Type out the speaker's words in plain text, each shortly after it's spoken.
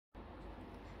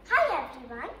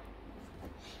everyone.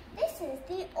 This is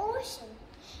the ocean.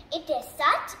 It is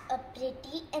such a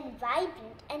pretty and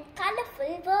vibrant and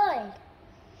colorful world.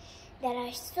 There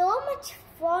are so much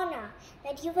fauna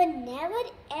that you would never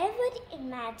ever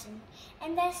imagine,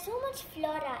 and there's so much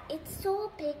flora. It's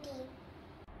so pretty.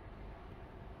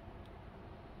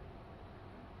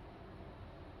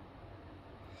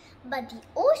 But the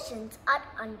oceans are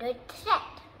under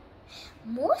threat.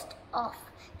 Most of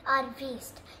our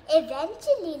waste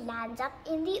eventually lands up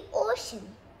in the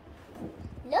ocean.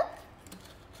 Look.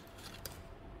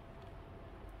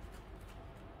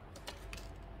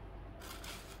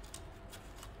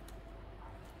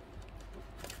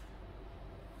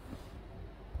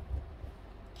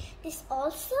 This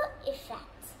also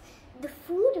affects the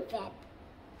food web.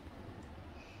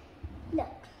 Look,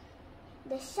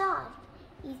 the shark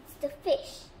eats the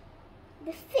fish.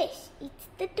 The fish eats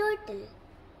the turtle.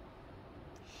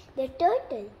 The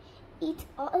turtle eats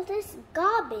all this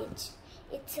garbage.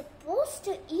 It's supposed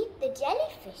to eat the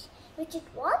jellyfish, which it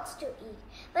wants to eat,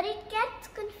 but it gets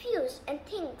confused and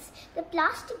thinks the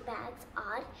plastic bags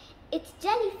are its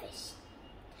jellyfish.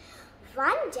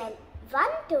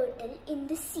 One turtle in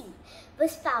the sea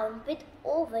was found with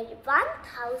over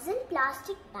 1,000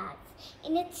 plastic bags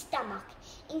in its stomach,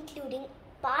 including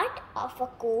part of a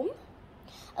comb,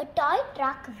 a toy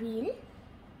truck wheel,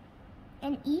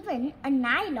 and even a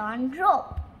nylon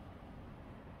rope.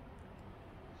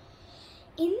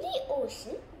 In the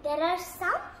ocean, there are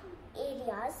some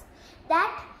areas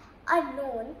that are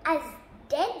known as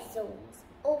dead zones.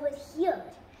 Over here,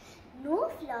 no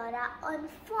flora or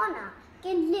fauna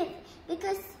can live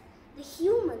because the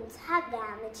humans have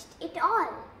damaged it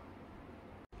all.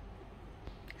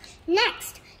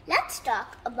 Next, let's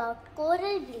talk about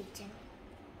coral bleaching.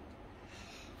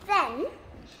 When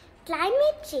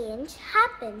climate change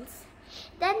happens,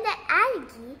 then the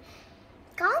algae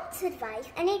can't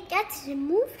survive and it gets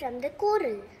removed from the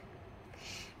coral.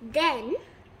 Then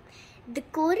the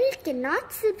coral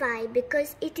cannot survive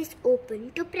because it is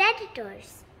open to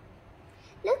predators.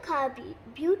 Look how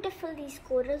beautiful these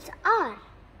corals are.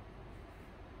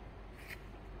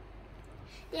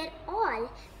 They are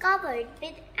all covered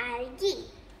with algae.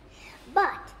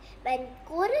 But when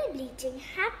coral bleaching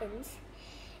happens,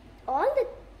 all the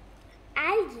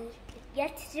algae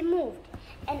gets removed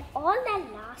and all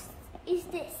that lasts is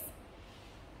this.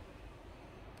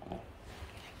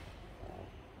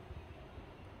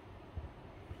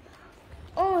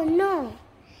 Oh no!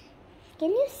 Can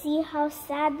you see how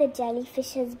sad the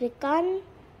jellyfish has become?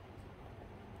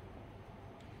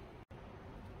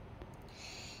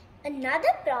 Another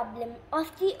problem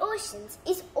of the oceans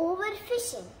is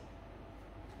overfishing.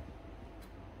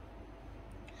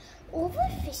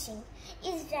 Overfishing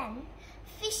is when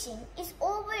fishing is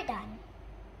overdone.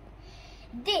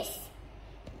 This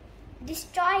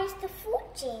destroys the food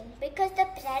chain because the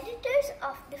predators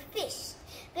of the fish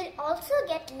will also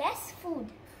get less food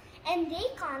and they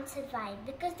can't survive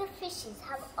because the fishes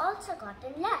have also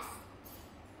gotten less.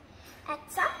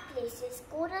 At some places,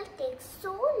 coral takes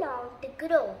so long to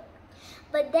grow.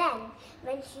 But then,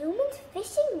 when humans'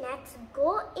 fishing nets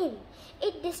go in,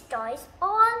 it destroys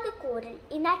all the coral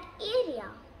in that area.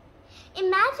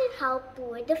 Imagine how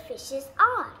poor the fishes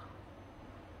are.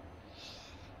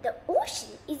 The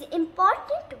ocean is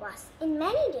important to us in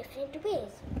many different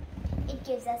ways. It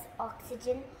gives us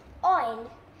oxygen, oil,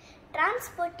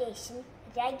 transportation,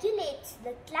 regulates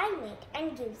the climate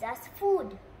and gives us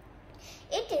food.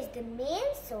 It is the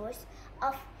main source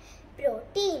of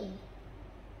protein.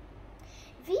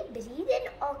 We breathe in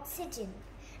oxygen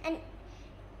and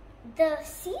the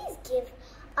seas give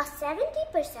us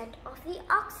 70% of the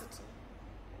oxygen.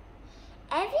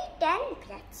 Every 10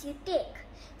 breaths you take,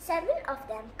 7 of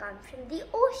them come from the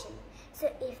ocean. So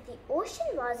if the ocean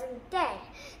wasn't there,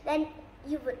 then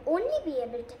you would only be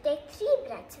able to take 3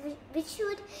 breaths, which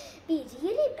would be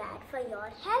really bad for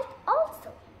your health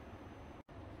also.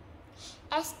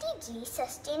 SDG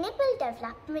Sustainable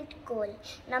Development Goal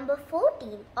number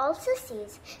 14 also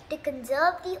says to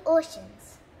conserve the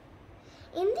oceans.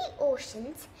 In the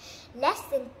oceans, less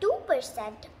than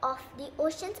 2% of the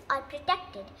oceans are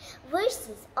protected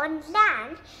versus on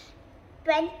land,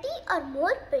 20 or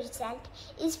more percent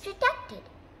is protected.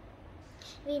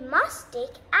 We must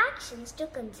take actions to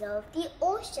conserve the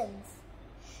oceans.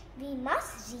 We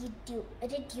must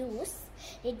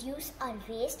reduce our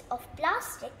waste of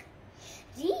plastic.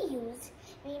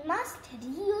 We must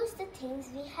reuse the things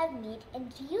we have made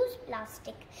and reuse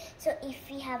plastic. So if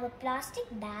we have a plastic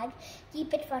bag,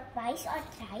 keep it for twice or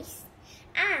thrice.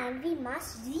 And we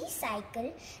must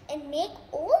recycle and make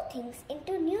old things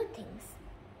into new things.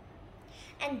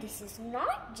 And this is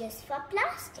not just for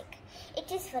plastic.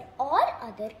 It is for all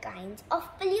other kinds of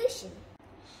pollution.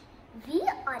 We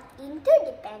are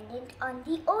interdependent on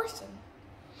the ocean.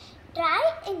 Try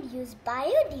and use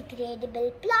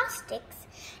biodegradable plastics,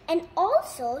 and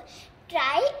also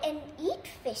try and eat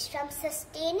fish from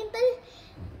sustainable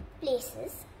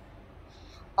places,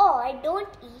 or don't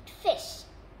eat fish.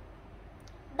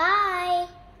 Bye,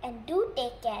 and do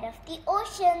take care of the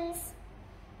oceans.